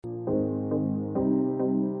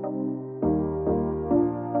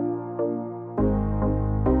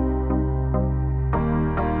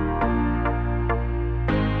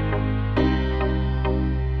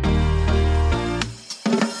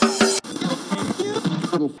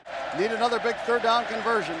Need another big third down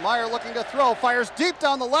conversion. Meyer looking to throw, fires deep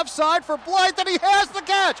down the left side for Blythe, and he has the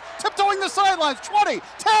catch. Tiptoeing the sidelines, 20,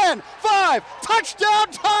 10, 5,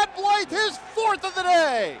 touchdown Todd Blythe, his fourth of the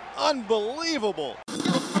day. Unbelievable.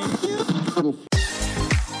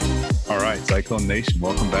 All right, Cyclone Nation,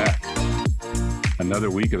 welcome back.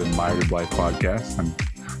 Another week of the Meyer to Blythe podcast. I'm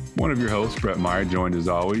one of your hosts, Brett Meyer, joined as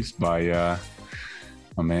always by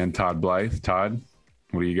my man Todd Blythe. Todd,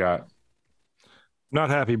 what do you got? Not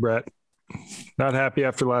happy, Brett. Not happy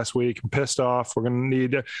after last week. I'm pissed off. We're going to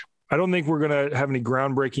need – I don't think we're going to have any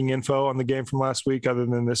groundbreaking info on the game from last week other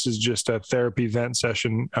than this is just a therapy vent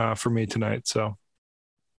session for me tonight. So,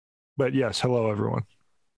 but yes, hello, everyone.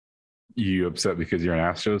 You upset because you're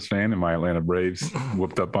an Astros fan and my Atlanta Braves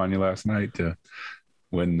whooped up on you last night to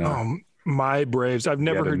win my Braves. I've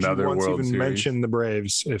never heard you once World even Series. Mention the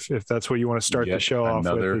Braves. If that's what you want to start the show off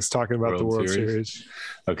with, is talking about the World Series.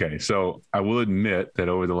 Okay, so I will admit that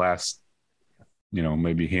over the last,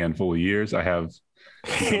 maybe handful of years, I have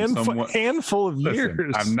handful of years.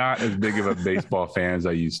 Listen, I'm not as big of a baseball fan as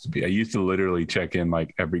I used to be. I used to literally check in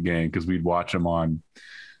like every game because we'd watch them on.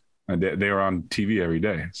 They were on TV every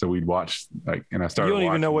day, so we'd watch and I started. You don't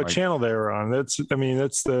even know what channel they were on. That's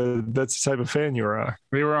the type of fan you are.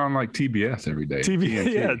 They were on like TBS every day.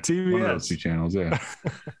 TBS. One of those two channels, yeah.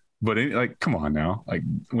 But come on now,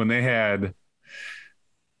 when they had,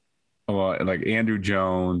 Andrew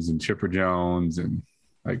Jones and Chipper Jones and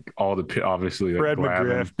all the obviously Fred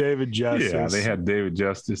McGriff, David Justice. Yeah, they had David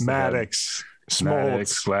Justice, Maddox,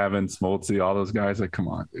 Smoltz, Glavine, Smoltzy, all those guys. Come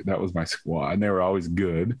on, dude, that was my squad, and they were always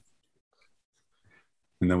good.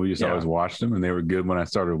 And then we just always watched them, and they were good when I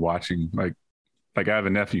started watching. I have a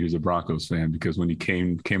nephew who's a Broncos fan because when he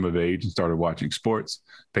came of age and started watching sports,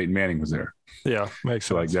 Peyton Manning was there. Yeah, makes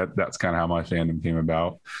sense. So that's kind of how my fandom came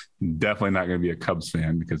about. Definitely not going to be a Cubs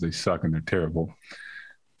fan because they suck and they're terrible.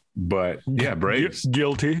 But yeah, Braves.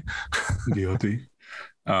 Guilty.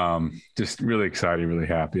 Just really excited, really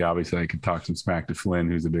happy. Obviously, I could talk some smack to Flynn,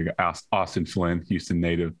 who's a big Austin Flynn, Houston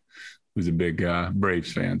native, who's a big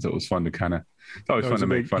Braves fan. So it was fun to kind of. It's always fun to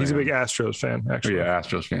make fun of him. He's a big Astros fan, actually. Oh, yeah,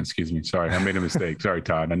 Astros fan. Excuse me. Sorry, I made a mistake. Sorry,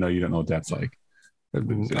 Todd. I know you don't know what that's like. I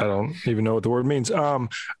don't even know what the word means.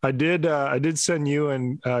 I did send you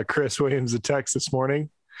and Chris Williams a text this morning.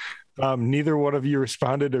 Neither one of you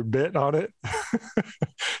responded or bit on it.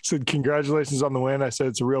 Said congratulations on the win. I said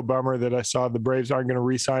it's a real bummer that I saw the Braves aren't going to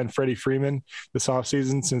re-sign Freddie Freeman this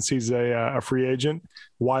offseason since he's a free agent.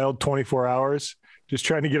 Wild 24 hours. Just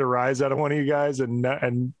trying to get a rise out of one of you guys,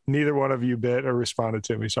 and neither one of you bit or responded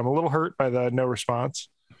to me. So I'm a little hurt by the no response.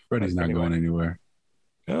 Freddie's not going anywhere.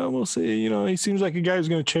 We'll see. He seems like a guy who's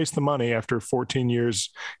going to chase the money after 14 years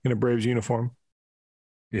in a Braves uniform.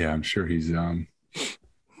 Yeah, I'm sure he's doing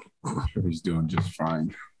just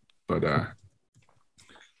fine. But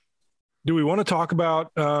do we want to talk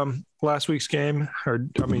about last week's game, or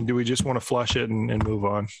do we just want to flush it and move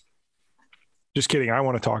on? Just kidding. I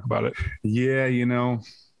want to talk about it. Yeah,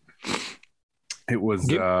 it was.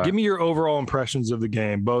 Give me your overall impressions of the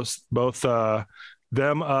game, both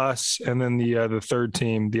them, us, and then the third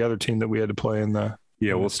team, the other team that we had to play in the.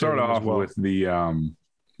 Yeah, we'll start off with the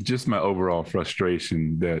just my overall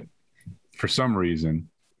frustration that for some reason,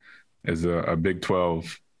 as a Big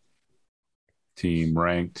 12 team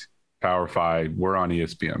ranked Power 5, we're on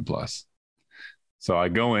ESPN Plus. So I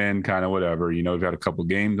go in kind of whatever, we've got a couple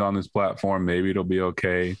games on this platform. Maybe it'll be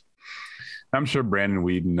okay. I'm sure Brandon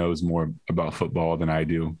Whedon knows more about football than I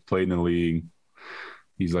do. Played in the league.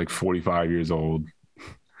 He's like 45 years old.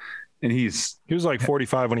 And he was like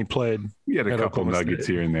 45 when he played. He had a couple nuggets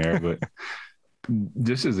here and there, but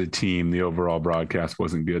just as a team, the overall broadcast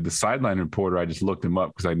wasn't good. The sideline reporter, I just looked him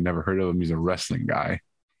up because I'd never heard of him. He's a wrestling guy.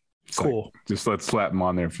 It's cool. Just let's slap him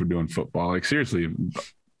on there for doing football. Seriously,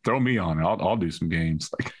 throw me on it. I'll do some games.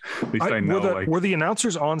 At least I know. Were the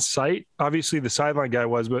announcers on site? Obviously, the sideline guy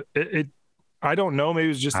was, but I don't know. Maybe it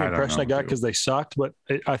was just the impression I got because they sucked. But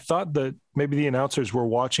I thought that maybe the announcers were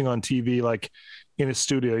watching on TV, like in a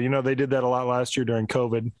studio. They did that a lot last year during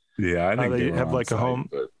COVID. Yeah, I think they have like a home.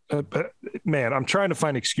 But man, I'm trying to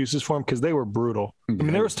find excuses for them because they were brutal.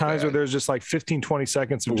 There was times where there was just like 15, 20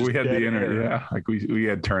 seconds of just we had we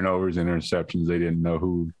had turnovers and interceptions. They didn't know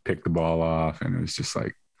who picked the ball off, and it was just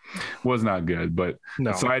was not good. But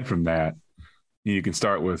aside from that, you can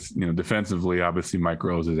start with, defensively, obviously Mike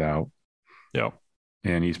Rose is out. Yep.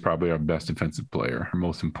 And he's probably our best defensive player, our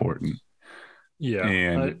most important. Yeah.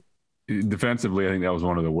 And defensively, I think that was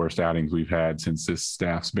one of the worst outings we've had since this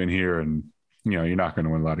staff's been here. And, you're not going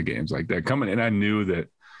to win a lot of games like that. Coming in, I knew that,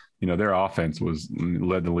 their offense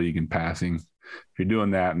led the league in passing. If you're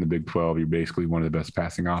doing that in the Big 12, you're basically one of the best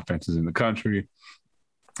passing offenses in the country.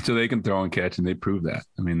 So they can throw and catch, and they proved that.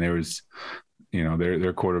 I mean, there was,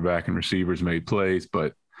 their quarterback and receivers made plays,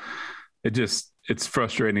 but it's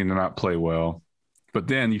frustrating to not play well. But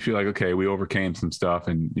then you feel like, okay, we overcame some stuff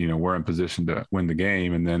and, we're in position to win the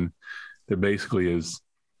game. And then there basically is,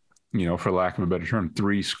 for lack of a better term,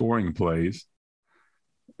 3 scoring plays,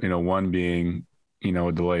 one being,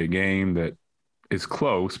 a delayed game that is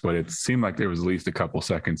close, but it seemed like there was at least a couple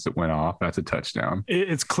seconds that went off. That's a touchdown.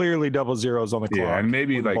 It's clearly double zeros on the clock. Yeah, and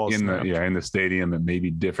maybe like in the stadium, it may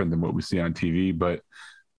be different than what we see on TV, but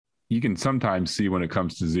you can sometimes see when it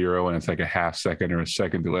comes to 0 and it's like a half second or a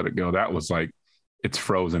second to let it go. That was like, it's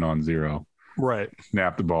frozen on 0. Right.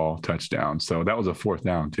 Snap the ball, touchdown. So that was a 4th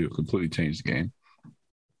down too. Completely changed the game.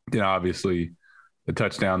 Then obviously the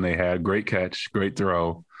touchdown they had, great catch, great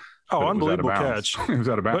throw. Oh, unbelievable catch. It was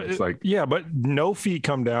out of bounds. But no feet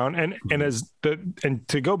come down. And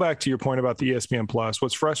to go back to your point about the ESPN Plus,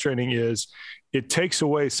 what's frustrating is it takes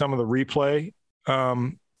away some of the replay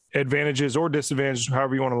advantages or disadvantages,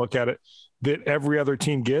 however you want to look at it, that every other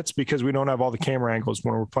team gets because we don't have all the camera angles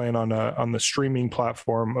when we're playing on the streaming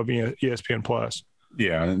platform of ESPN Plus.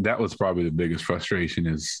 Yeah, and that was probably the biggest frustration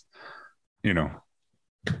is,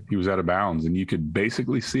 he was out of bounds and you could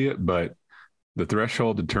basically see it, but the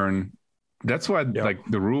threshold to turn, that's why like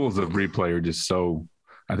the rules of replay are just so,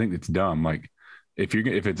 I think it's dumb. Like if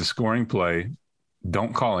it's a scoring play,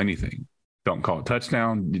 don't call anything. Don't call it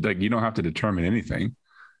touchdown. Like you don't have to determine anything.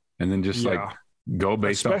 And then just go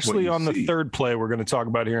based on especially on the third play we're going to talk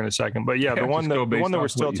about here in a second. But the one that we're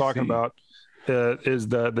still talking about is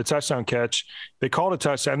the touchdown catch. They called a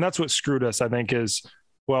touchdown. And that's what screwed us, I think, is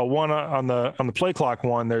one on the play clock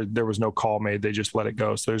one, there was no call made. They just let it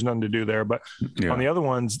go. So there's nothing to do there. But on the other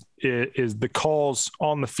ones is the calls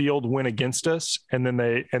on the field went against us. And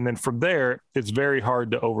then from there, it's very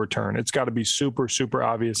hard to overturn. It's got to be super, super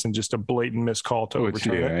obvious and just a blatant missed call to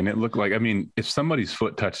overturn it. And it looked like, if somebody's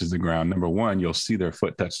foot touches the ground, number one, you'll see their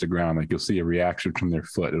foot touch the ground. Like you'll see a reaction from their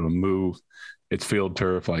foot. It'll move. It's field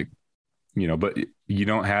turf. Like, but you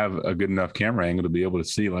don't have a good enough camera angle to be able to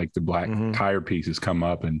see like the black tire pieces come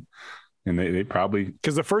up and they probably,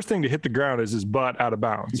 because the first thing to hit the ground is his butt out of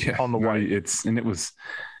bounds on the white.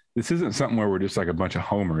 This isn't something where we're just like a bunch of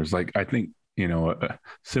homers. Like I think,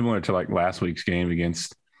 similar to like last week's game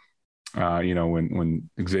against, when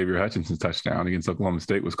Xavier Hutchinson's touchdown against Oklahoma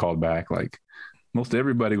State was called back, like most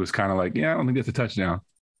everybody was kind of like, I don't think it's a touchdown.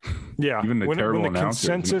 Yeah, even when the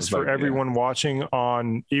consensus for everyone watching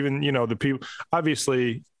on, even the people,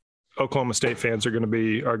 obviously Oklahoma State fans are going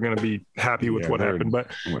to be happy with what happened, but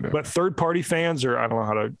third party fans, or I don't know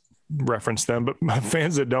how to reference them, but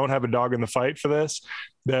fans that don't have a dog in the fight for this,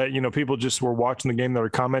 that people just were watching the game that were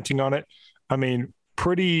commenting on it. I mean,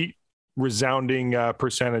 pretty resounding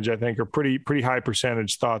percentage, I think, or pretty high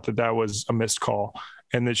percentage thought that was a missed call.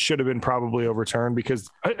 And that should have been probably overturned because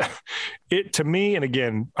to me, and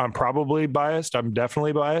again, I'm probably biased. I'm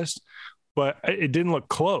definitely biased, but it didn't look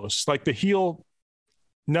close. Like the heel,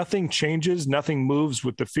 nothing changes, nothing moves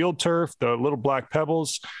with the field turf, the little black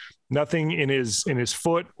pebbles, nothing in his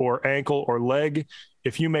foot or ankle or leg.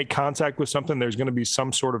 If you make contact with something, there's going to be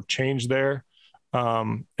some sort of change there.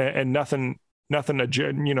 And nothing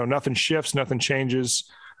shifts, nothing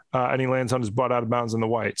changes. And he lands on his butt out of bounds in the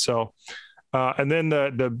white. So, and then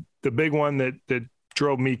the big one that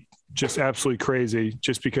drove me just absolutely crazy,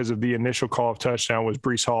 just because of the initial call of touchdown, was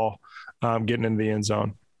Breece Hall getting into the end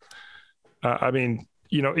zone.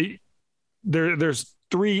 There's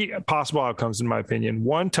 3 possible outcomes in my opinion.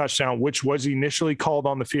 1, touchdown, which was initially called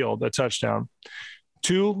on the field, a touchdown.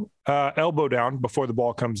 2, elbow down before the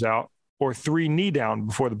ball comes out, or 3, knee down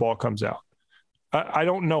before the ball comes out. I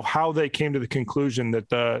don't know how they came to the conclusion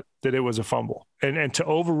that it was a fumble, and to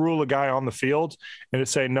overrule a guy on the field and to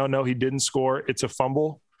say, no, he didn't score, it's a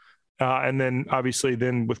fumble. And then obviously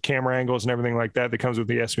with camera angles and everything like that comes with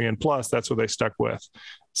the ESPN Plus, that's what they stuck with.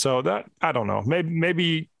 So that, I don't know,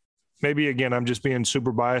 maybe again, I'm just being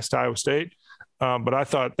super biased to Iowa State. But I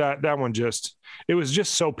thought that one it was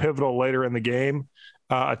just so pivotal later in the game,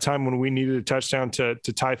 a time when we needed a touchdown to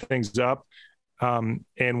tie things up. And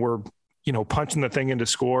we're, punching the thing into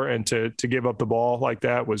score, and to give up the ball like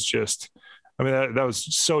that was just, that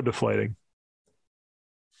was so deflating.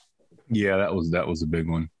 Yeah, that was a big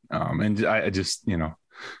one. And I just,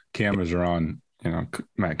 cameras are on,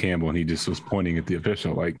 Matt Campbell, and he just was pointing at the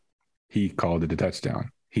official, like he called it a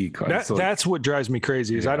touchdown. That's what drives me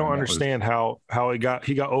crazy is I don't understand how he got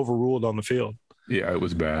overruled on the field. Yeah, it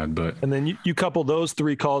was bad. And then you couple those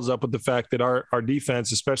 3 calls up with the fact that our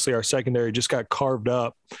defense, especially our secondary, just got carved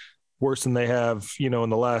up worse than they have, in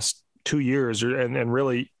the last 2 years, and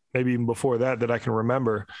really maybe even before that I can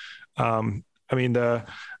remember. I mean, I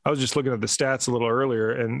was just looking at the stats a little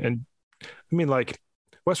earlier, and I mean, like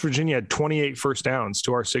West Virginia had 28 first downs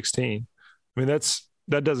to our 16. I mean,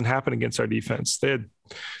 that doesn't happen against our defense.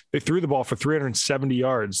 They threw the ball for 370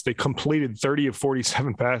 yards. They completed 30 of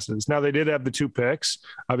 47 passes. Now they did have the 2 picks,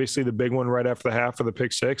 obviously the big one right after the half for the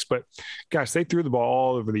pick 6, but gosh, they threw the ball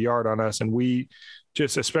all over the yard on us. And we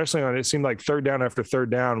just, especially on, it seemed like third down after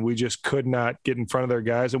third down, we just could not get in front of their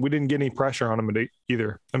guys, and we didn't get any pressure on them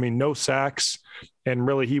either. I mean, no sacks, and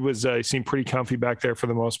really he seemed pretty comfy back there for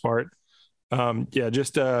the most part.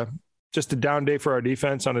 Just a down day for our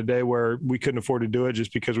defense on a day where we couldn't afford to do it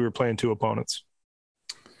just because we were playing 2 opponents.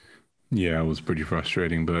 Yeah, it was pretty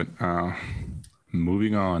frustrating, but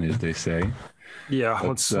moving on, as they say. Yeah,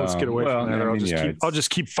 let's get away from that. I'll just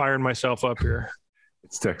keep firing myself up here.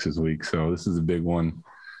 It's Texas week, so this is a big one.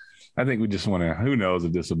 I think we just want to. Who knows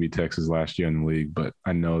if this will be Texas last year in the league? But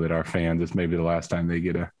I know that our fans, this may be the last time they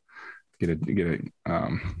get a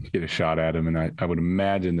shot at him, and I would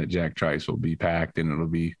imagine that Jack Trice will be packed, and it'll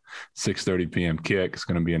be 6:30 p.m. kick. It's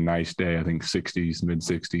going to be a nice day. I think 60s, mid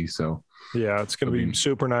 60s. So yeah, it's going to be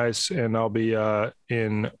super nice, and I'll be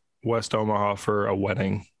in West Omaha for a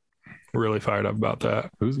wedding. Really fired up about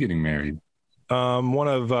that. Who's getting married? One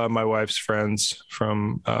of my wife's friends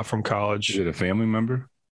from college. Is it a family member?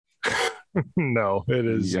 No, it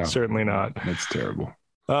is certainly not. That's terrible.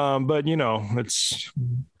 But it's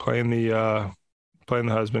playing the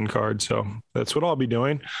husband card. So that's what I'll be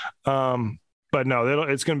doing. But no,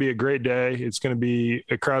 it's going to be a great day. The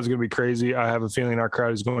crowd's going to be crazy. I have a feeling our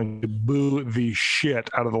crowd is going to boo the shit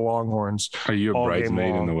out of the Longhorns. Are you a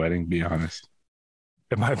bridesmaid in the wedding? Be honest.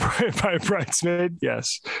 Am I a bridesmaid?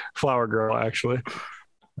 Yes. Flower girl, actually.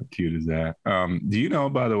 How cute is that? Do you know,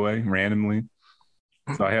 by the way, randomly,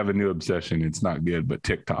 so I have a new obsession. It's not good, but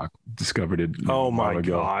TikTok discovered it. Oh my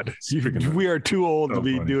God. We are too old to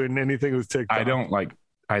be doing anything with TikTok. I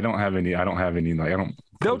don't have any.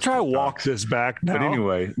 They'll try to walk this back now. But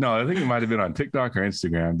anyway, no, I think it might have been on TikTok or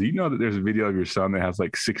Instagram. Do you know that there's a video of your son that has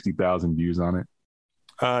like 60,000 views on it?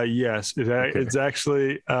 Yes, it's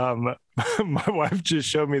actually, my wife just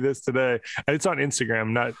showed me this today. It's on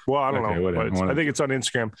Instagram. I don't know. Whatever. I think it's on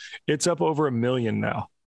Instagram. It's up over 1 million now.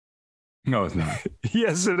 No, it's not.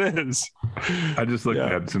 Yes, it is. I just looked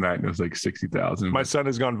at it tonight and it was like 60,000. My son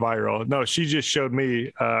has gone viral. No, she just showed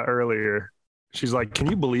me earlier. She's like, "Can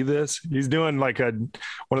you believe this?" He's doing like one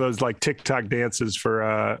of those like TikTok dances for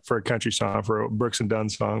a country song, for a Brooks and Dunn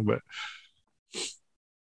song. But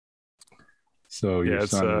so your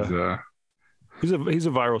son is he's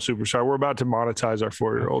a viral superstar. We're about to monetize our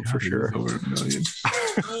 4-year-old for sure. Over 1 million.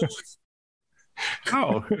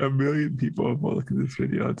 Oh, 1 million people will look at this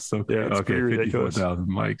video. It's so cool. It's okay, 54,000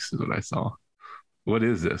 likes is what I saw. What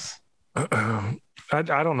is this? I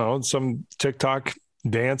don't know. Some TikTok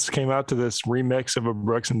dance came out to this remix of a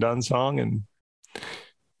Brooks and Dunn song, and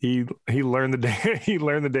he learned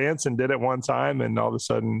the dance and did it one time, and all of a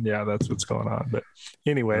sudden, that's what's going on. But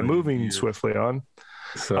anyway, moving swiftly on.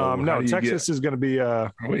 So no, Texas is going to be.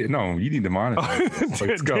 Wait, no, you need to monitor.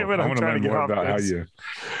 Let's go. Damn it, I want to learn more about this.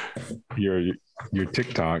 how your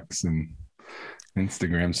TikToks and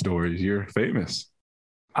Instagram stories. You're famous.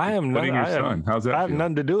 I am not. How's that? I have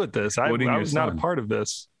nothing to do with this. I was not a part of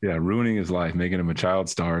this. Yeah, ruining his life, making him a child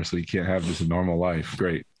star, so he can't have this normal life.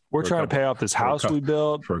 Great. We're trying to pay off this house we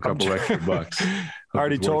built for a couple extra bucks. I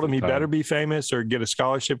already told him he better be famous or get a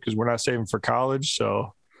scholarship because we're not saving for college.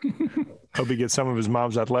 So hope he gets some of his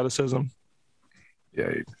mom's athleticism.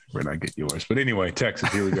 Yeah, we're not getting yours. But anyway,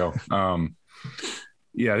 Texas, here we go. I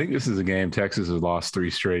think this is a game. Texas has lost 3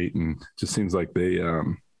 straight, and it just seems like they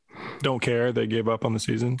don't care. They gave up on the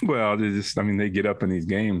season. Well, they get up in these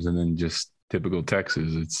games, and then just typical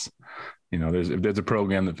Texas. It's, if there's a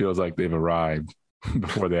program that feels like they've arrived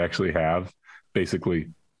before they actually have, basically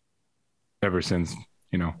ever since,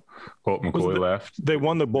 Holt McCoy left. They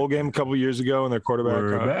won the bowl game a couple of years ago, and their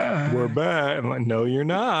quarterback, we're back. I'm like, no, you're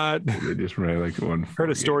not. They just ran like one.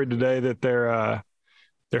 Heard a story today that their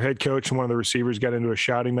head coach and one of the receivers got into a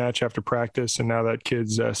shouting match after practice, and now that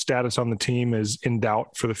kid's status on the team is in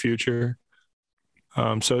doubt for the future.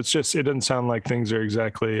 So it doesn't sound like things are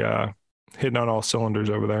exactly hitting on all cylinders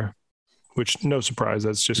over there, which no surprise.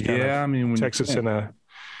 That's just kind of Texas in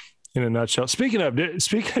a nutshell. Speaking of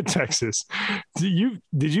Texas,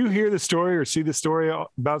 did you hear the story or see the story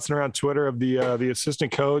bouncing around Twitter of the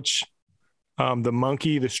assistant coach, the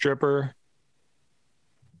monkey, the stripper?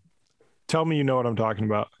 Tell me you know what I'm talking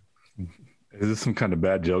about. Is this some kind of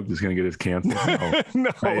bad joke that's going to get us canceled? No.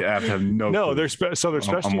 I have no. Their special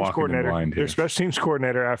teams coordinator. Their special teams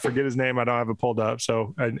coordinator. I forget his name. I don't have it pulled up.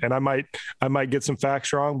 So, and I might get some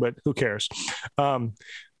facts wrong, but who cares?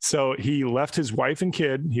 So he left his wife and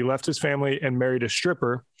kid, he left his family and married a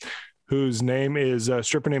stripper whose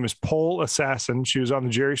stripper name is Pole Assassin. She was on the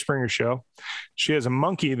Jerry Springer show. She has a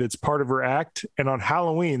monkey that's part of her act. And on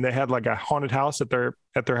Halloween, they had like a haunted house at their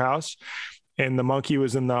house. And the monkey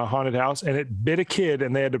was in the haunted house and it bit a kid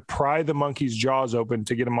and they had to pry the monkey's jaws open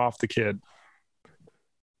to get him off the kid.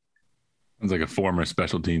 Sounds like a former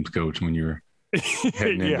special teams coach when you were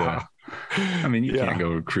heading into. I mean, you can't go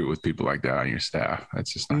recruit with people like that on your staff.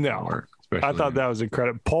 That's just not going to work. I thought that was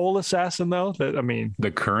incredible. Pole Assassin, though.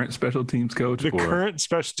 The current special teams coach, current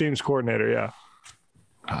special teams coordinator.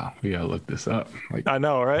 Yeah. We gotta look this up. I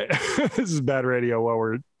know, right? This is bad radio while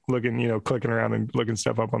we're looking, clicking around and looking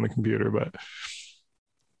stuff up on the computer. But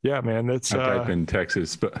yeah, man, that's. I type in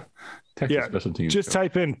Texas special teams. Just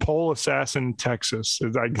type in Pole Assassin Texas.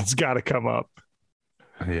 It's got to come up.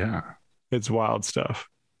 Yeah, it's wild stuff.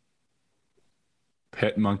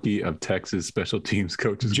 Pet monkey of Texas special teams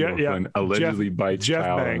coach's girlfriend allegedly bites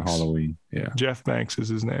child on Halloween. Yeah, Jeff Banks is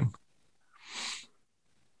his name.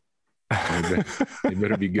 They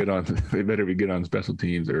better be good on. They better be good on special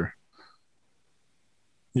teams, or.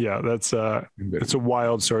 Yeah, it's a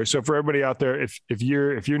wild story. So for everybody out there, if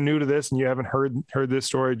you're new to this and you haven't heard this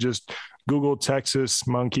story, just Google Texas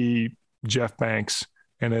monkey Jeff Banks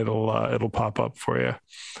and it'll pop up for you.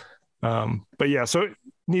 But yeah, so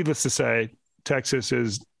needless to say, Texas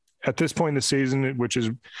is at this point in the season, which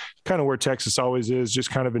is kind of where Texas always is,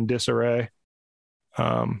 just kind of in disarray.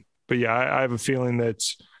 But yeah, I have a feeling that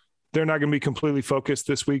they're not going to be completely focused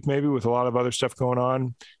this week, maybe with a lot of other stuff going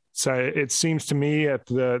on. So it seems to me at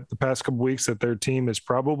the past couple of weeks that their team has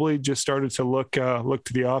probably just started to look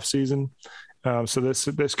to the off season. So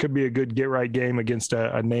this could be a good get right game against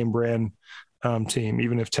a name brand team,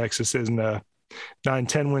 even if Texas isn't a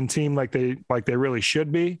 9-10 win team like they really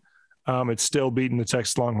should be. It's still beating the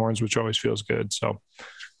Texas Longhorns, which always feels good. So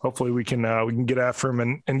hopefully we can get after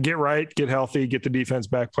them and get right, get healthy, get the defense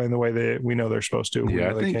back playing the way we know they're supposed to. Yeah,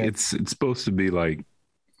 I think it's supposed to be like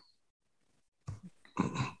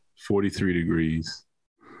 43 degrees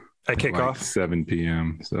at kickoff, 7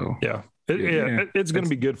 p.m. So yeah, it's going to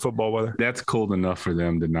be good football weather. That's cold enough for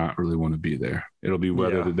them to not really want to be there. It'll be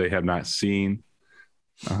weather that they have not seen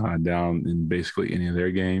down in basically any of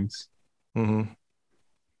their games. Mm-hmm.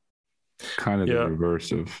 Kind of the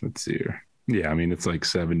reverse of, let's see here. Yeah, I mean, it's like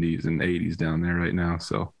 70s and 80s down there right now.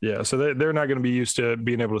 So yeah, so they're not going to be used to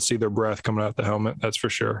being able to see their breath coming out the helmet. That's for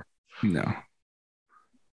sure. No.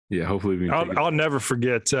 Yeah, hopefully I'll never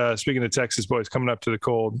forget, speaking of Texas boys coming up to the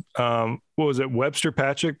cold, what was it, Webster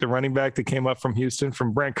Patrick, the running back that came up from Houston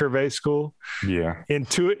from Brent Curvey School? Yeah. In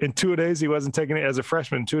two days, he wasn't taking it as a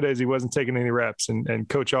freshman. 2 days, he wasn't taking any reps. And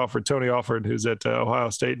Coach Tony Alford, who's at Ohio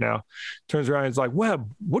State now, turns around and is like,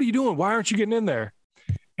 Webb, what are you doing? Why aren't you getting in there?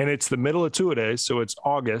 And it's the middle of 2 days, so it's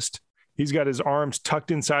August. He's got his arms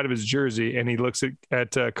tucked inside of his jersey, and he looks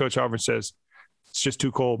at Coach Alford and says, it's just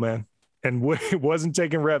too cold, man. And wasn't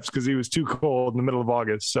taking reps because he was too cold in the middle of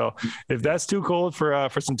August. So if that's too cold for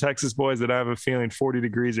some Texas boys, that I have a feeling 40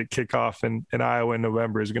 degrees at kickoff in Iowa in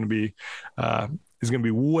November is going to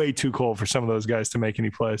be way too cold for some of those guys to make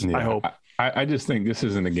any plays. Yeah, I hope. I just think this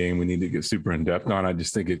isn't a game we need to get super in depth on. I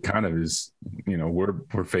just think it kind of is.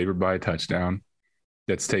 We're favored by a touchdown.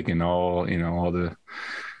 That's taking all the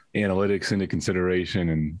analytics into consideration,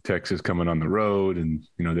 and Texas coming on the road, and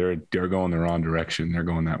they're going the wrong direction. They're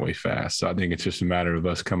going that way fast. So I think it's just a matter of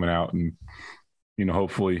us coming out and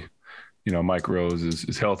hopefully Mike Rose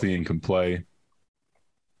is healthy and can play.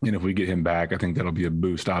 And if we get him back, I think that'll be a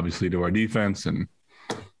boost obviously to our defense. And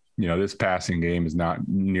this passing game is not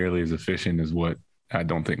nearly as efficient as what I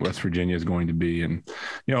don't think West Virginia is going to be. And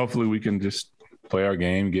hopefully we can just play our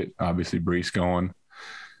game, get obviously Brees going.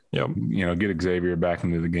 Get Xavier back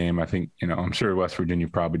into the game. I think, I'm sure West Virginia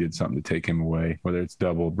probably did something to take him away, whether it's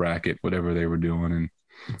double bracket, whatever they were doing, and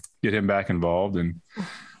get him back involved. And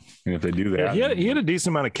if they do that, he had a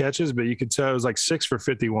decent amount of catches, but you could tell it was like 6 for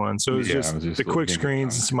 51. So it was just the quick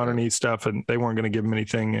screens and some underneath stuff, and they weren't going to give him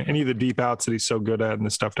any of the deep outs that he's so good at and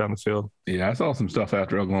the stuff down the field. Yeah, I saw some stuff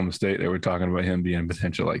after Oklahoma State. They were talking about him being a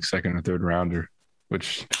potential like second or third rounder,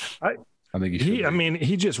 which I think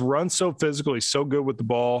he just runs so physical. He's so good with the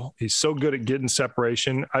ball. He's so good at getting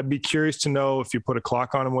separation. I'd be curious to know if you put a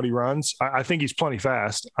clock on him what he runs. I think he's plenty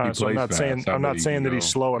fast. So I'm not saying that he's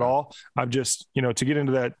slow at all. I'm just, to get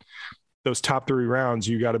into those top 3 rounds,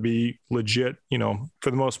 you got to be legit, for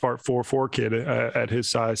the most part, 4'4" kid at his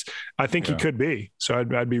size. I think he could be. So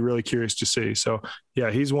I'd be really curious to see. So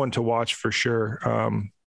yeah, he's one to watch for sure.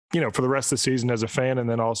 For the rest of the season as a fan, and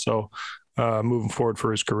then also moving forward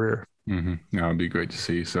for his career. Mm-hmm. No, it'd be great to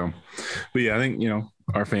see. So, but yeah, I think,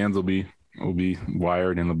 our fans will be will be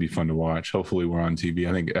wired and it'll be fun to watch. Hopefully we're on TV.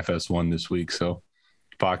 I think FS1 this week. So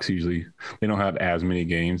Fox usually, they don't have as many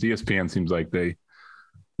games. ESPN seems like they,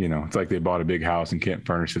 it's like they bought a big house and can't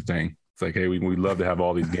furnish a thing. It's like, hey, we'd love to have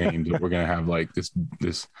all these games, but we're going to have like this,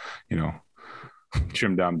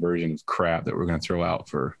 trimmed down version of crap that we're going to throw out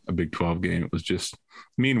for a Big 12 game. It was just,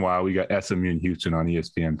 meanwhile, we got SMU and Houston on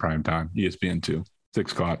ESPN primetime, ESPN2,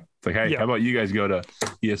 6 o'clock. It's like, hey, how about you guys go to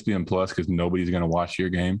ESPN Plus because nobody's going to watch your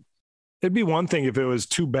game? It'd be one thing if it was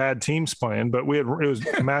 2 bad teams playing, but it was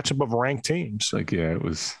a matchup of ranked teams. Like, yeah, it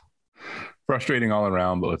was frustrating all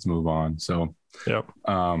around, but let's move on. So,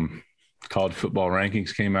 college football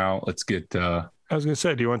rankings came out. Let's get I was going to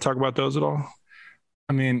say, do you want to talk about those at all?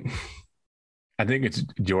 I mean, I think it's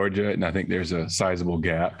Georgia, and I think there's a sizable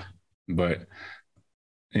gap. But,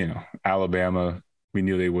 Alabama, we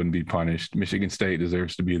knew they wouldn't be punished. Michigan State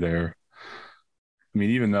deserves to be there. I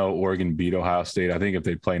mean, even though Oregon beat Ohio State, I think if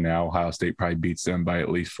they play now, Ohio State probably beats them by at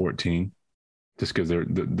least 14, just because they're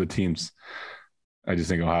the teams. I just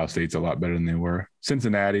think Ohio State's a lot better than they were.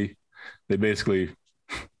 Cincinnati, they basically –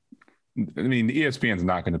 I mean, the ESPN's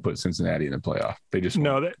not going to put Cincinnati in the playoff. They just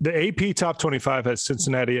no. The AP Top 25 has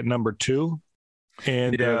Cincinnati at number 2,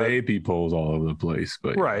 and the AP polls all over the place.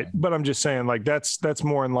 But right, but I'm just saying, like that's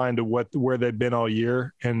more in line to where they've been all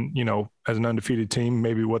year, and as an undefeated team,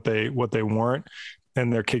 maybe what they weren't,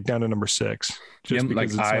 and they're kicked down to number 6. Just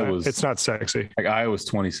because it's not sexy. Like Iowa's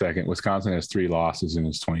 22nd. Wisconsin has 3 losses and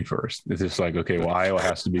is 21st. It's just like, okay, well, Iowa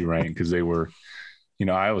has to be ranked because they were.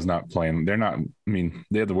 Iowa's not playing. They're not. I mean,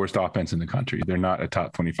 they have the worst offense in the country. They're not a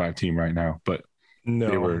top 25 team right now, but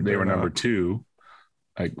they were number 2.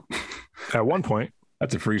 Like at one point,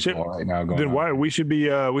 that's a free fall right now. Then why we should be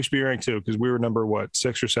ranked 2 because we were number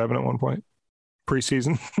 6 or 7 at one point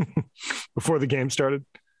preseason before the game started.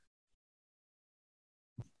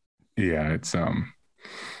 Yeah, it's I'm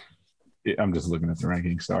just looking at the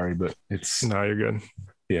rankings. Sorry, but it's no, you're good.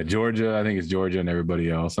 Yeah, Georgia. I think it's Georgia and everybody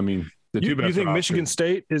else. I mean. You think Michigan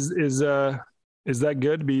State is that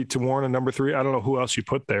good to warrant a number 3? I don't know who else you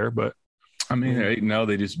put there, but I mean, no,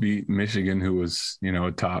 they just beat Michigan, who was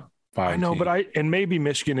a top 5. I know, team. but and maybe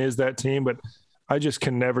Michigan is that team, but I just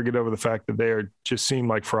can never get over the fact that they just seem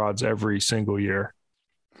like frauds every single year.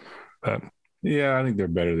 Yeah, I think they're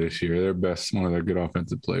better this year. One of their good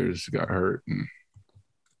offensive players got hurt, and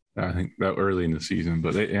I think that early in the season.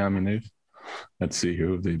 But let's see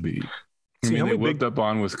who they beat. They whipped up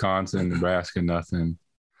on Wisconsin, Nebraska, nothing.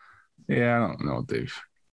 Yeah, I don't know if they've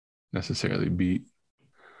necessarily beat.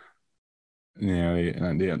 They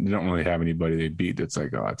don't really have anybody they beat that's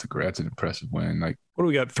like, oh, that's an impressive win. Like, what do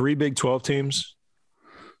we got? 3 Big 12 teams?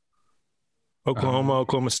 Oklahoma,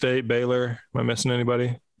 Oklahoma State, Baylor. Am I missing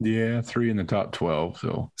anybody? Yeah, 3 in the top 12.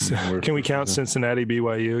 So can we count Cincinnati,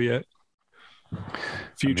 BYU yet?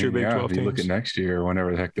 Future Big 12 if you teams. Look at next year, whenever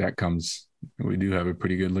the heck that comes. We do have a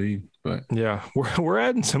pretty good league, but yeah, we're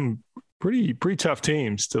adding some pretty tough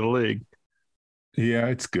teams to the league. Yeah,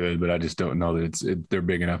 it's good, but I just don't know that they're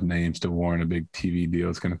big enough names to warrant a big TV deal.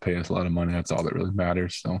 It's going to pay us a lot of money. That's all that really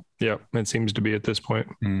matters. So yeah, it seems to be at this point.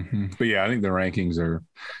 Mm-hmm. But yeah, I think the rankings are.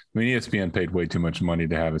 I mean, ESPN paid way too much money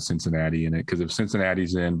to have a Cincinnati in it because if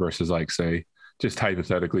Cincinnati's in versus like say just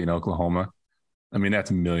hypothetically in Oklahoma, I mean that's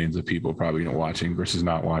millions of people probably watching versus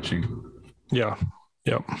not watching. Yeah.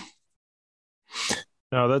 Yep.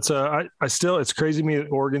 No, that's it's crazy to me that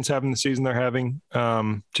Oregon's having the season they're having,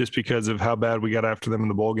 just because of how bad we got after them in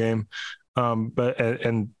the bowl game. But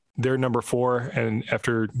they're number 4, and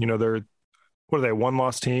after they're a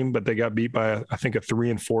 1-loss team, but they got beat by I think a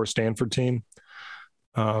 3-4 Stanford team.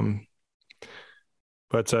 But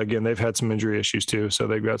again, they've had some injury issues too, so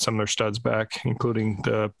they've got some of their studs back, including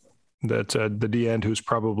the D end who's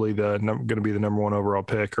probably going to be the number 1 overall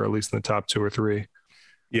pick, or at least in the top 2 or 3.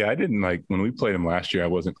 Yeah, I didn't when we played him last year, I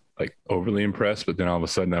wasn't overly impressed, but then all of a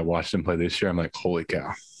sudden I watched him play this year. I'm like, holy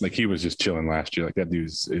cow. Like he was just chilling last year. Like that dude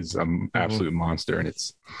is an absolute monster. And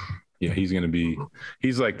he's going to be,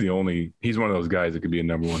 he's one of those guys that could be a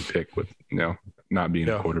number 1 pick with, not being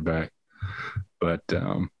a quarterback. But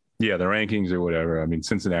the rankings or whatever. I mean,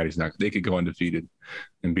 Cincinnati's they could go undefeated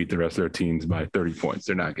and beat the rest of their teams by 30 points.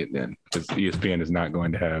 They're not getting in because ESPN is not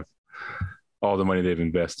going to have all the money they've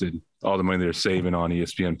invested, all the money they're saving on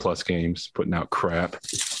ESPN Plus games, putting out crap.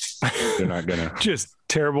 They're not gonna just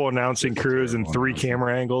terrible announcing crews and 3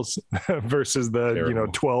 camera angles versus the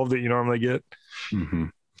 12 that you normally get. Mm-hmm.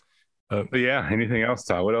 But yeah, anything else,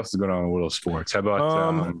 Todd? What else is going on in World Sports? How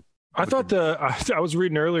about? I thought I was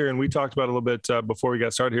reading earlier, and we talked about it a little bit before we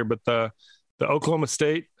got started here, but the Oklahoma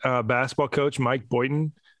State basketball coach Mike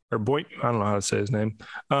Boynton, I don't know how to say his name.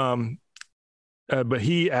 but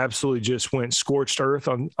he absolutely just went scorched earth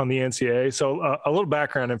on the NCAA. So a little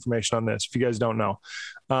background information on this, if you guys don't know.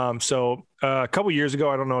 So a couple years ago,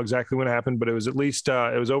 I don't know exactly when it happened, but it was at least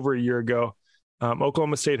it was over a year ago.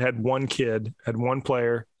 Oklahoma State had one player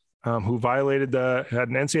who had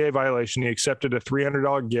an NCAA violation. He accepted a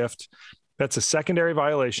 $300 gift. That's a secondary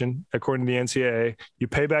violation, according to the NCAA. You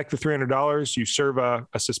pay back the $300, you serve a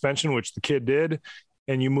suspension, which the kid did,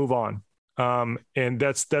 and you move on. And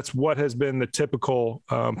that's what has been the typical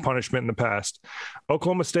punishment in the past.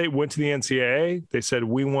 Oklahoma State went to the NCAA. They said,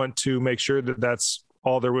 we want to make sure that that's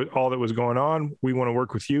all that was going on. We want to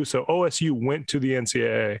work with you. So OSU went to the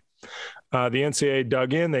NCAA. The NCAA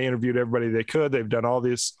dug in. They interviewed everybody they could. They've done all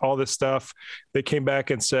this stuff. They came back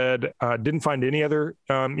and said, didn't find any other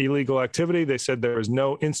illegal activity. They said there was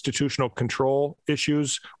no institutional control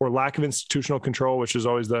issues or lack of institutional control, which is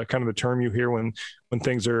always the kind of the term you hear when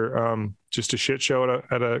things are just a shit show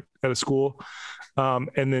at a school.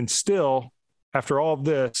 And then still, after all of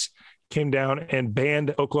this, came down and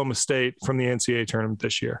banned Oklahoma State from the NCAA tournament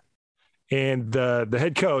this year. And the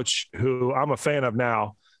head coach, who I'm a fan of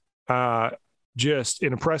now, just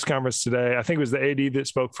in a press conference today, I think it was the AD that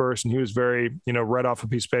spoke first, and he was very, read off a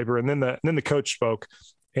piece of paper, and then the coach spoke,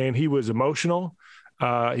 and he was emotional.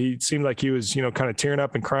 He seemed like he was, kind of tearing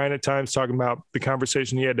up and crying at times, talking about the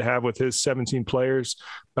conversation he had to have with his 17 players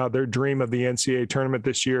about their dream of the NCAA tournament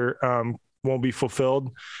this year won't be fulfilled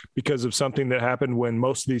because of something that happened when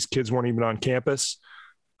most of these kids weren't even on campus.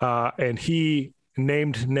 And he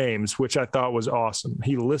named names, which I thought was awesome.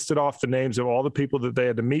 He listed off the names of all the people that they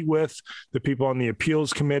had to meet with, the people on the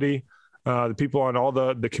appeals committee, the people on all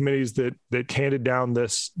the committees that handed down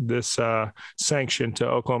this sanction to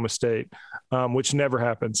Oklahoma State, which never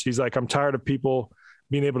happens. He's like, I'm tired of people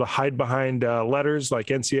being able to hide behind letters like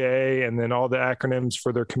NCAA and then all the acronyms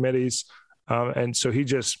for their committees. And so he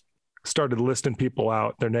just started listing people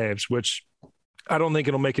out, their names, which I don't think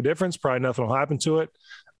it'll make a difference. Probably nothing will happen to it.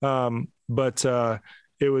 But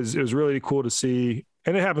it was really cool to see,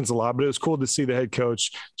 and it happens a lot, but it was cool to see the head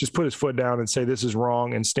coach just put his foot down and say, this is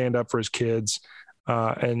wrong, and stand up for his kids.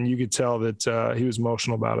 And you could tell that he was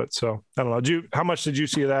emotional about it. So I don't know. How much did you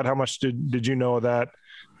see of that? How much did you know of that?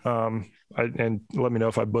 And let me know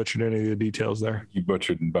if I butchered any of the details there. You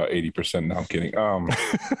butchered about 80%. No, I'm kidding.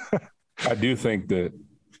 I do think that,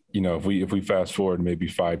 if we fast forward maybe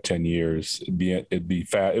 5-10 years,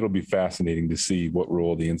 it'll be fascinating to see what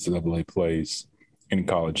role the NCAA plays in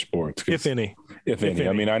college sports, if any.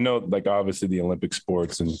 I mean, I know, like, obviously the Olympic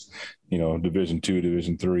sports and Division II,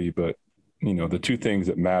 Division III, but the two things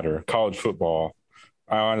that matter, college football,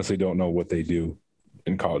 I honestly don't know what they do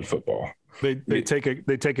in college football. They take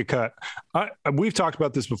a cut. We've talked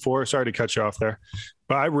about this before. Sorry to cut you off there,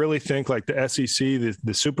 but I really think like the SEC,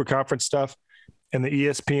 the super conference stuff, and the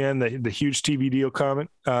ESPN, the huge TV deal coming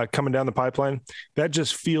down the pipeline, that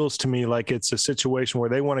just feels to me like it's a situation where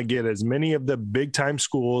they want to get as many of the big time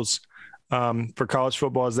schools for college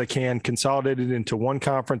football as they can, consolidated into one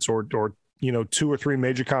conference or 2 or 3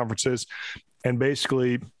 major conferences, and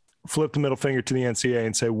basically flip the middle finger to the NCAA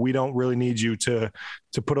and say, we don't really need you to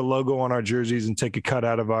put a logo on our jerseys and take a cut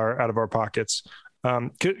out of our pockets.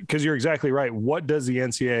 Because you're exactly right. What does the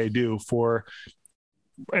NCAA do for?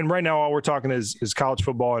 And right now, all we're talking is college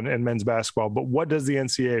football and men's basketball. But what does the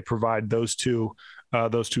NCAA provide those two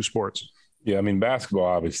sports? Yeah, I mean, basketball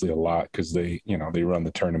obviously a lot because they run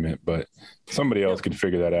the tournament, but somebody else could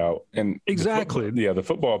figure that out. And exactly, the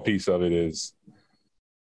football piece of it is,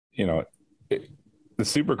 the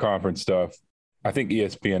super conference stuff. I think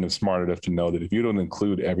ESPN is smart enough to know that if you don't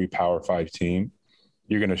include every Power 5 team,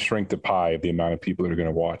 you're going to shrink the pie of the amount of people that are going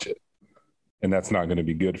to watch it. And that's not going to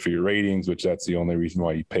be good for your ratings, which that's the only reason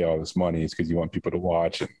why you pay all this money is because you want people to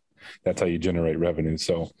watch, and that's how you generate revenue.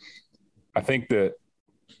 So I think that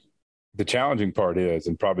the challenging part is,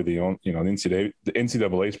 and probably the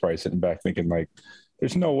NCAA is probably sitting back thinking like,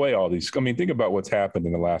 there's no way all these, think about what's happened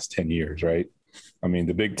in the last 10 years, right? I mean,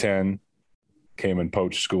 the Big Ten came and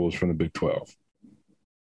poached schools from the Big 12.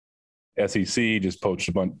 SEC just poached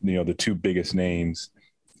a bunch, the two biggest names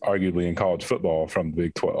arguably in college football from the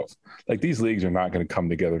Big 12. Like, these leagues are not going to come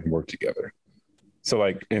together and work together. So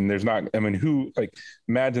and there's not,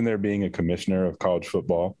 imagine there being a commissioner of college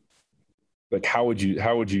football. Like, how would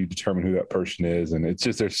you determine who that person is? And it's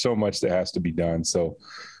just, there's so much that has to be done. So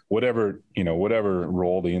whatever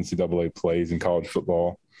role the NCAA plays in college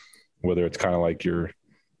football, whether it's kind of like your,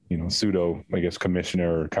 pseudo, I guess,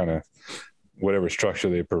 commissioner or kind of whatever structure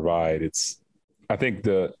they provide, I think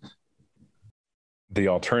the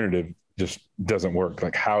alternative just doesn't work.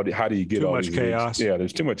 Like how do you get too all much these chaos? Yeah,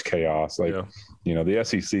 there's too much chaos. Like, the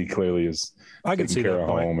SEC clearly is I can see taking care that of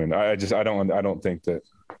point. home. And I don't think that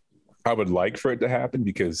I would like for it to happen,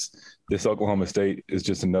 because this Oklahoma State is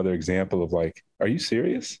just another example of like, are you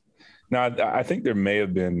serious? Now, I think they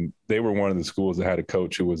were one of the schools that had a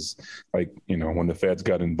coach who was like, when the feds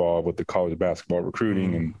got involved with the college basketball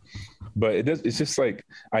recruiting but it's just like,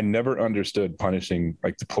 I never understood punishing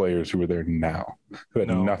like the players who were there now, who had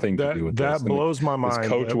nothing to do with this. That blows my mind. This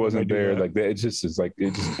coach wasn't there. Like it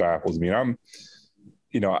just baffles me. And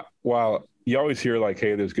while you always hear like,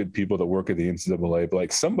 hey, there's good people that work at the NCAA, but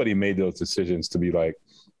like somebody made those decisions to be like,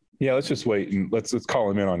 yeah, let's just wait and let's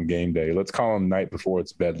call him in on game day. Let's call him night before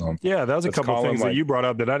it's bedlam. Yeah, that was a couple of things that you brought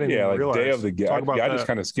up that I didn't even realize. Day of the game. I just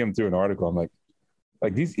kind of skimmed through an article. I'm like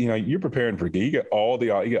these, you're preparing for game. You get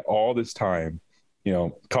all this time.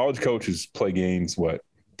 College coaches play games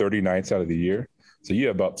 30 nights out of the year. So you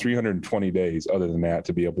have about 320 days other than that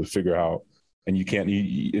to be able to figure out. And you can't,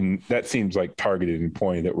 and that seems like targeted and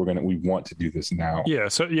pointed that we want to do this now. Yeah.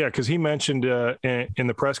 So, because he mentioned in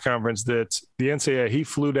the press conference that the NCAA, he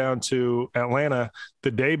flew down to Atlanta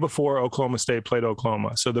the day before Oklahoma State played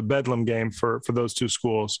Oklahoma. So the Bedlam game for those two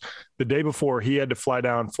schools, the day before he had to fly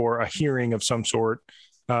down for a hearing of some sort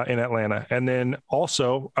in Atlanta. And then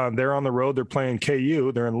also they're on the road, they're playing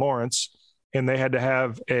KU, they're in Lawrence, and they had to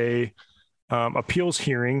have a appeals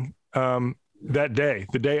hearing that day,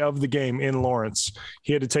 the day of the game in Lawrence.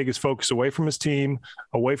 He had to take his focus away from his team,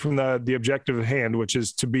 away from the objective at hand, which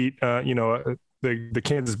is to beat, the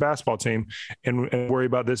Kansas basketball team and worry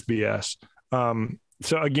about this BS.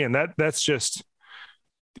 So again, that's just,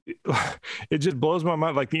 it just blows my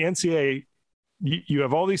mind. Like the NCAA, you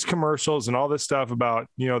have all these commercials and all this stuff about,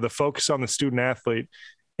 the focus on the student athlete,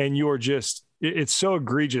 and you are just, it's so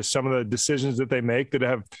egregious, some of the decisions that they make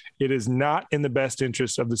it is not in the best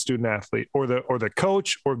interest of the student athlete or the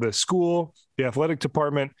coach or the school, the athletic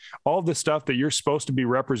department, all the stuff that you're supposed to be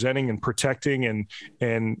representing and protecting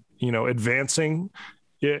and advancing.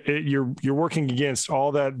 You're working against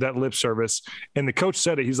all that lip service. And the coach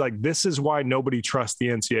said it. He's like, this is why nobody trusts the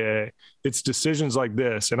NCAA. It's decisions like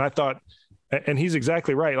this. And I thought, and he's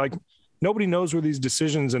exactly right. Like nobody knows where these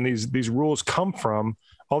decisions and these rules come from.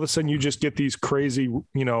 All of a sudden you just get these crazy,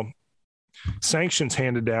 sanctions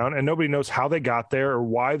handed down and nobody knows how they got there or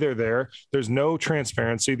why they're there. There's no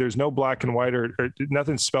transparency. There's no black and white or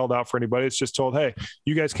nothing spelled out for anybody. It's just told, hey,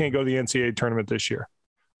 you guys can't go to the NCAA tournament this year,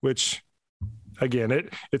 which again,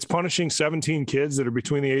 it's punishing 17 kids that are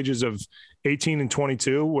between the ages of 18 and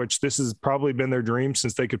 22, which this has probably been their dream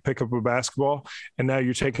since they could pick up a basketball. And now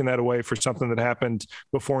you're taking that away for something that happened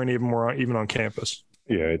before any of them were even on campus.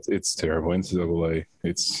 Yeah, it's terrible. NCAA,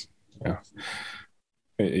 it's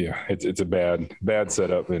a bad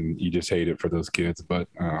setup, and you just hate it for those kids. But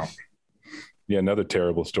another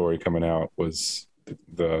terrible story coming out was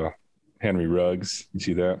the Henry Ruggs. You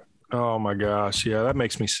see that? Oh my gosh, yeah, that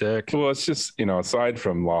makes me sick. Well, it's just aside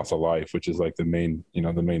from loss of life, which is like the main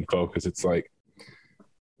focus. It's like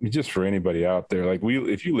just for anybody out there, like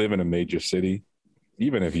if you live in a major city,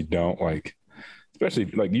 even if you don't, like especially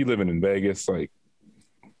like you living in Vegas, like.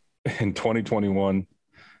 In 2021,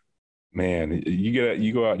 man,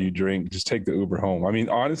 you go out and you drink, just take the Uber home. I mean,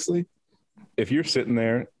 honestly, if you're sitting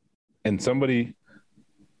there and somebody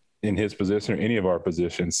in his position or any of our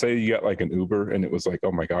positions, say you got like an Uber and it was like,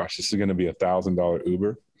 oh my gosh, this is going to be $1,000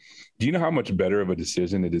 Uber. Do you know how much better of a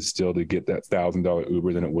decision it is still to get that $1,000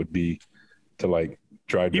 Uber than it would be to like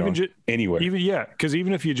drive anywhere? Because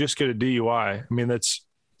even if you just get a DUI, I mean, it's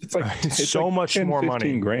so like much 10, more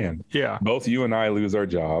money. $15,000. Yeah. Both you and I lose our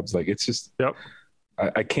jobs. Like it's just, yep.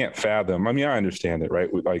 I can't fathom. I mean, I understand it, right?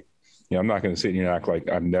 Like, I'm not going to sit here and act like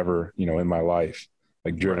I've never, in my life,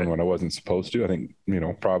 like driven when I wasn't supposed to. I think,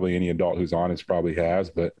 probably any adult who's honest probably has,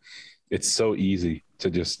 but it's so easy to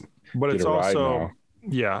just get a ride now.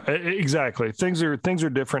 Yeah, exactly. Things are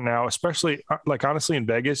different now, especially like honestly in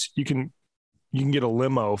Vegas, you can get a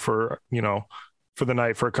limo for the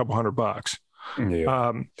night for a couple $100.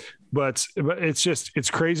 Yeah. But it's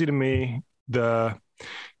crazy to me.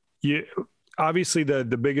 Obviously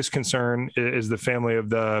the biggest concern is the family of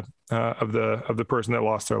the person that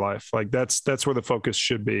lost their life. Like that's where the focus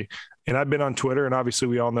should be. And I've been on Twitter, and obviously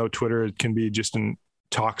we all know Twitter can be just a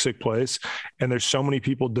toxic place. And there's so many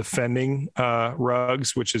people defending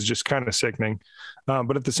Ruggs, which is just kind of sickening.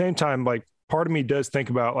 But at the same time, like, part of me does think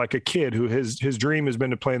about like a kid who his dream has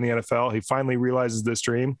been to play in the NFL. He finally realizes this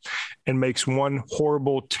dream and makes one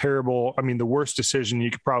horrible, terrible, I mean, the worst decision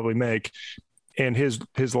you could probably make. And his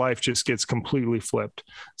life just gets completely flipped.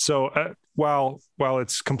 So while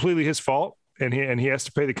it's completely his fault and he has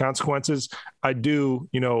to pay the consequences, I do,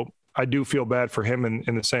 I do feel bad for him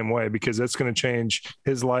in the same way, because it's going to change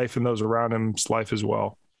his life and those around him's life as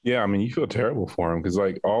well. Yeah, I mean, you feel terrible for him because,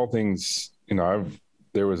 like, all things,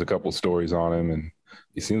 there was a couple stories on him, and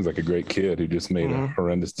he seems like a great kid who just made a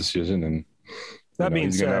horrendous decision. And that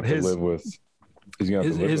being said, his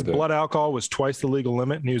blood it. alcohol was twice the legal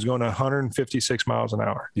limit, and he was going 156 miles an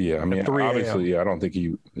hour. Yeah, I mean, obviously, I don't think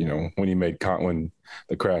when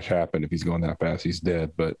the crash happened, if he's going that fast, he's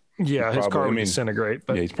dead. But yeah, his car would disintegrate.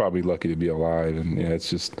 But yeah, he's probably lucky to be alive. And yeah, it's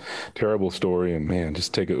just a terrible story. And man,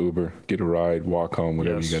 just take an Uber, get a ride, walk home,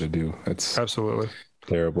 whatever you got to do. That's absolutely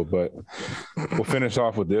terrible. But we'll finish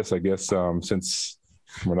off with this, I guess, since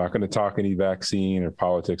we're not going to talk any vaccine or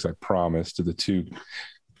politics, I promise, to the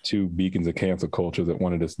two beacons of cancel culture that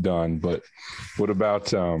wanted us done. But what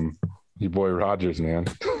about your boy Rodgers, man?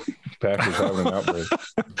 Packers having an outbreak.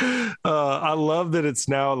 I love that it's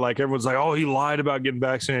now like everyone's like, oh, he lied about getting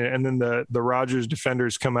vaccinated. And then the Rodgers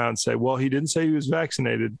defenders come out and say, well, he didn't say he was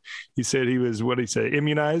vaccinated. He said he was, what did he say,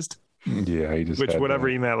 immunized? Yeah, he just whatever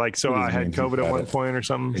he meant. Like, so I had COVID at one point or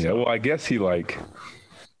something. Yeah, so. Well, I guess he had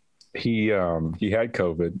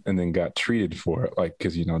COVID and then got treated for it, like,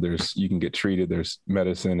 because you can get treated, there's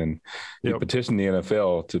medicine, and he petitioned the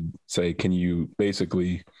NFL to say, can you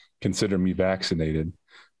basically consider me vaccinated?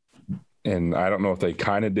 And I don't know if they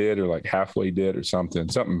kind of did or like halfway did or something.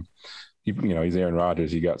 He's Aaron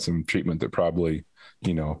Rodgers. He got some treatment that probably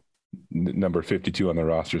number 52 on the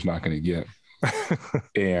roster is not going to get.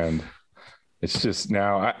 And it's just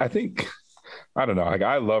now I think, I don't know. Like,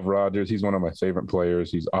 I love Rodgers. He's one of my favorite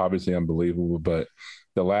players. He's obviously unbelievable. But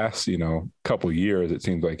the last, couple of years, it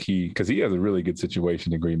seems like because he has a really good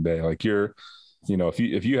situation in Green Bay. Like,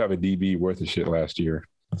 if you have a DB worth of shit last year,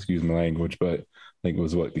 excuse my language, but I think it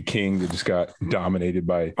was the King that just got dominated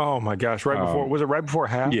by. Oh my gosh! Was it right before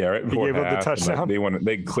half? Yeah, right before he gave half. Up the touchdown.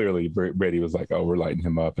 They clearly, Brady was like, "Oh, we're lighting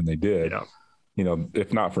him up," and they did. Yeah.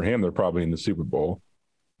 If not for him, they're probably in the Super Bowl.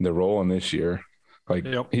 They're rolling this year.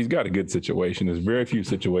 He's got a good situation. There's very few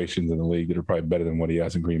situations in the league that are probably better than what he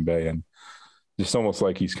has in Green Bay, and just almost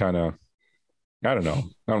like he's kind of, I don't know.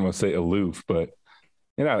 I don't want to say aloof, but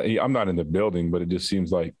I'm not in the building, but it just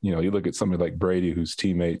seems like you look at somebody like Brady, whose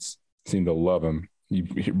teammates seem to love him. You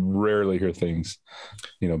rarely hear things,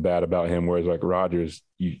 bad about him. Whereas like Rodgers,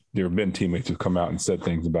 there have been teammates who've come out and said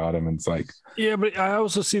things about him, and it's like, yeah. But I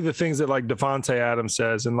also see the things that like Devontae Adams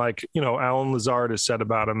says, and like Alan Lazard has said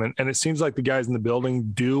about him, and it seems like the guys in the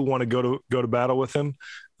building do want to go to battle with him.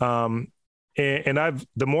 And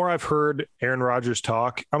the more I've heard Aaron Rodgers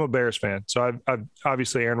talk, I'm a Bears fan, so I've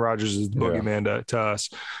obviously Aaron Rodgers is the boogeyman to us,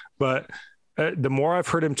 but. The more I've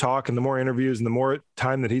heard him talk and the more interviews and the more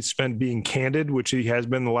time that he's spent being candid, which he has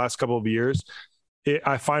been the last couple of years,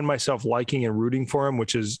 I find myself liking and rooting for him,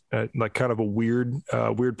 which is like kind of a weird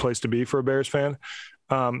place to be for a Bears fan.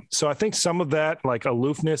 So I think some of that like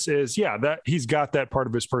aloofness is, that he's got that part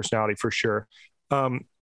of his personality for sure.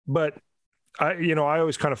 But I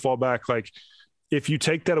always kind of fall back, like, if you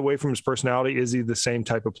take that away from his personality, is he the same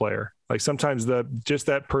type of player? Like sometimes just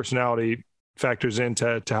that personality factors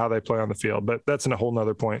into how they play on the field, but that's a whole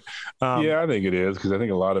nother point. I think it is, because I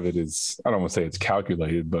think a lot of it is, I don't want to say it's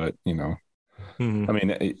calculated, but I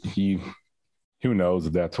mean, who knows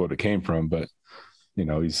if that's what it came from, but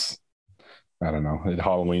he's, I don't know, at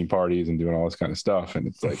Halloween parties and doing all this kind of stuff. And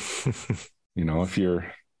it's like, if the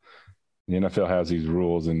NFL has these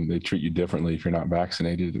rules and they treat you differently if you're not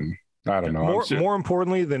vaccinated, and I don't know. More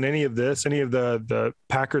importantly than any of this, any of the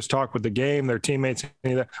Packers talk with the game, their teammates,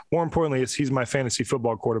 any of that. More importantly, is he's my fantasy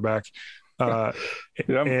football quarterback, and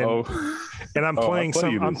I'm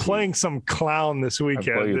playing some clown this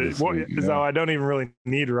weekend. I don't even really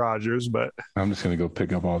need Rodgers, but I'm just gonna go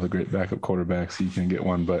pick up all the great backup quarterbacks so you can get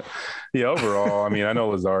one. But yeah, overall, I mean, I know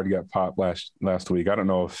Lazard got popped last week. I don't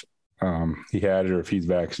know if he had it or if he's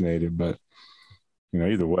vaccinated, but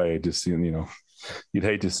either way, just you'd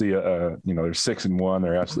hate to see they're 6-1,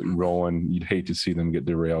 they're absolutely rolling. You'd hate to see them get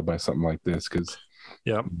derailed by something like this, because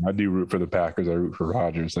I do root for the Packers. I root for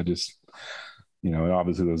Rodgers. I just, and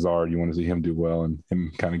obviously Lazard, you want to see him do well and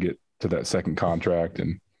him kind of get to that second contract,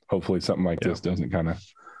 and hopefully something like this doesn't kind of,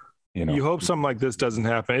 you hope something like this doesn't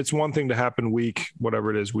happen. It's one thing to happen week 9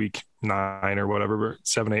 or whatever,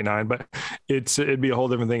 7, 8, 9, but it'd be a whole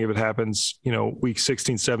different thing if it happens, week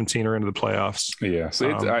 16, 17 or into the playoffs. Yeah. So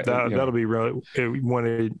that'll be really when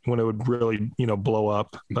it would really, blow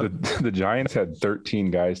up. But the Giants had 13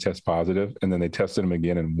 guys test positive, and then they tested them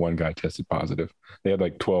again, and one guy tested positive. They had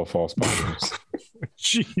like 12 false positives.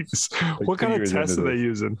 Jeez. Like, what kind of tests are they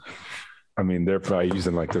using? I mean, they're probably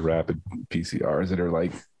using like the rapid PCRs that are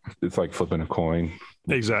like it's like flipping a coin.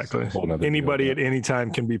 Exactly. Anybody at any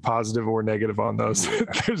time can be positive or negative on those.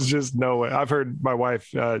 There's just no way. I've heard my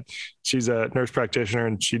wife, she's a nurse practitioner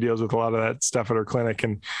and she deals with a lot of that stuff at her clinic,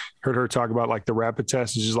 and heard her talk about like the rapid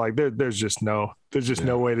test. She's like, there's just no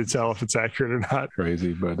way to tell if it's accurate or not.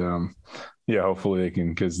 Crazy. But yeah, hopefully they can,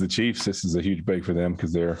 because the Chiefs, this is a huge break for them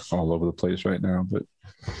because they're all over the place right now. But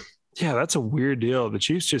yeah, that's a weird deal. The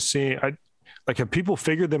Chiefs just seem, have people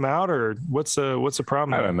figured them out, or what's the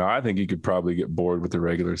problem? I don't know. I think you could probably get bored with the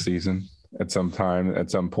regular season at some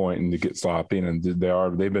point, and to get sloppy. And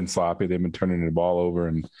they've been sloppy. They've been turning the ball over,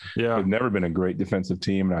 and they've never been a great defensive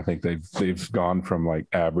team. And I think they've gone from like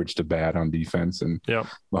average to bad on defense. And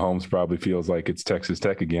Mahomes probably feels like it's Texas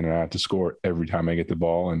Tech again, and I have to score every time I get the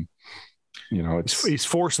ball. And he's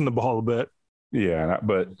forcing the ball a bit. Yeah,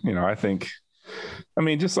 but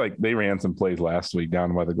just like they ran some plays last week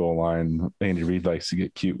down by the goal line. Andy Reid likes to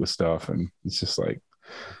get cute with stuff, and it's just like,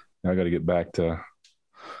 I got to get back to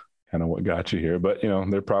kind of what got you here. But,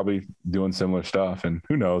 they're probably doing similar stuff, and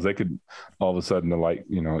who knows, they could all of a sudden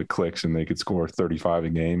it clicks and they could score 35 a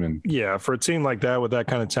game. And yeah, for a team like that with that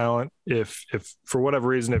kind of talent, if for whatever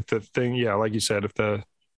reason, if the thing, like you said, if the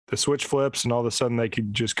switch flips and all of a sudden they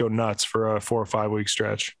could just go nuts for a 4 or 5 week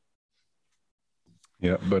stretch.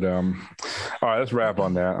 Yeah, but all right, let's wrap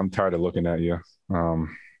on that. I'm tired of looking at you. Kind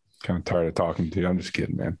of tired of talking to you. I'm just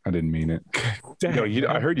kidding, man. I didn't mean it. Dang,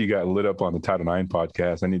 I heard you got lit up on the Title IX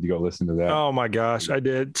podcast. I need to go listen to that. Oh my gosh, I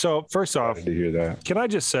did. So first off, to hear that, can I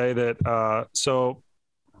just say that? So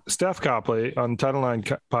Steph Copley on Title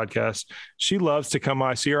IX podcast, she loves to come.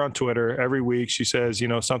 I see her on Twitter every week. She says,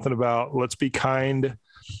 something about let's be kind,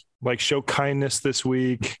 like show kindness this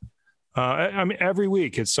week. Every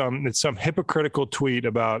week it's some hypocritical tweet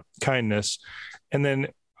about kindness. And then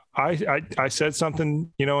I said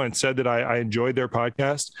something, and said that I enjoyed their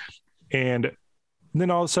podcast. And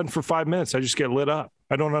then all of a sudden for 5 minutes, I just get lit up.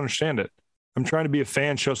 I don't understand it. I'm trying to be a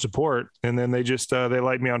fan, show support. And then they just, they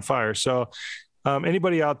light me on fire. So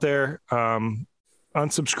anybody out there,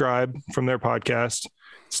 unsubscribe from their podcast.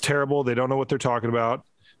 It's terrible. They don't know what they're talking about.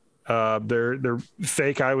 They're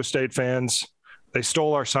fake Iowa State fans. They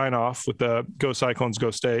stole our sign off with the Go Cyclones,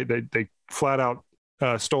 Go State. They flat out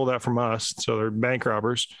stole that from us. So they're bank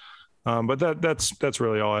robbers. But that's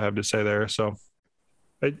really all I have to say there. So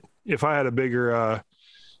if I had a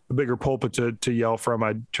bigger pulpit to yell from,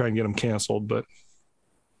 I'd try and get them canceled. But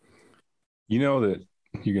you know that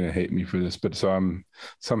you're going to hate me for this, but so I'm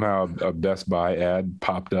somehow a Best Buy ad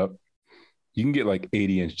popped up. You can get like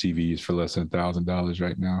 80-inch TVs for less than $1,000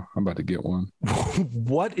 right now. I'm about to get one.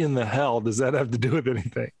 What in the hell does that have to do with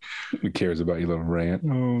anything? Who cares about your little rant?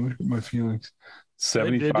 Oh, my feelings.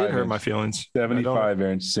 75 it did hurt my feelings.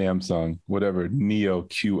 75-inch Samsung, whatever, Neo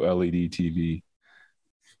QLED TV.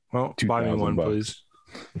 Well, buy me one, please.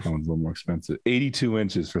 That one's a little more expensive. 82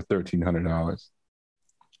 inches for $1,300.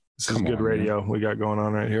 This is good radio we got going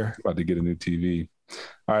on right here. About to get a new TV.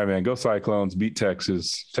 All right, man. Go Cyclones. Beat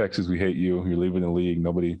Texas. Texas, we hate you. You're leaving the league.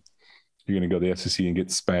 You're going to go to the SEC and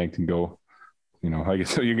get spanked and go, I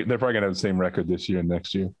guess they're probably going to have the same record this year and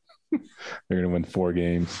next year. They're going to win 4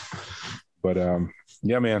 games. But,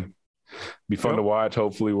 yeah, man, be fun to watch.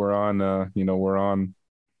 Hopefully we're on,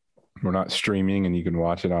 we're not streaming and you can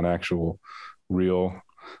watch it on actual a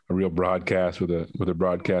real broadcast with a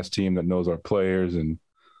broadcast team that knows our players, and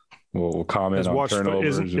we'll comment on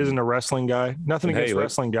turnovers. Isn't a wrestling guy. Nothing against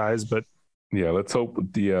wrestling guys, but yeah, let's hope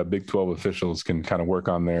the Big 12 officials can kind of work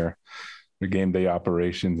on their game day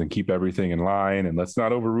operations and keep everything in line, and let's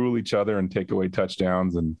not overrule each other and take away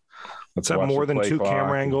touchdowns. And let's have more than 2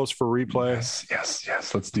 camera angles for replay.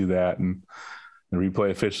 Yes. Let's do that. And the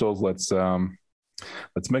replay officials, let's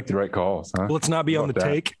make the right calls. Huh? Let's not be on the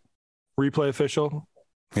take. Replay official.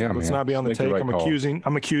 Yeah, let's not be on the take.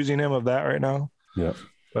 I'm accusing him of that right now. Yeah.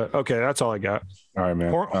 But okay, that's all I got. All right,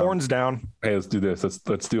 man. Horns down. Hey, let's do this.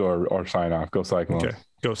 Let's do our sign off. Go Cyclones. Okay.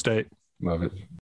 Go State. Love it.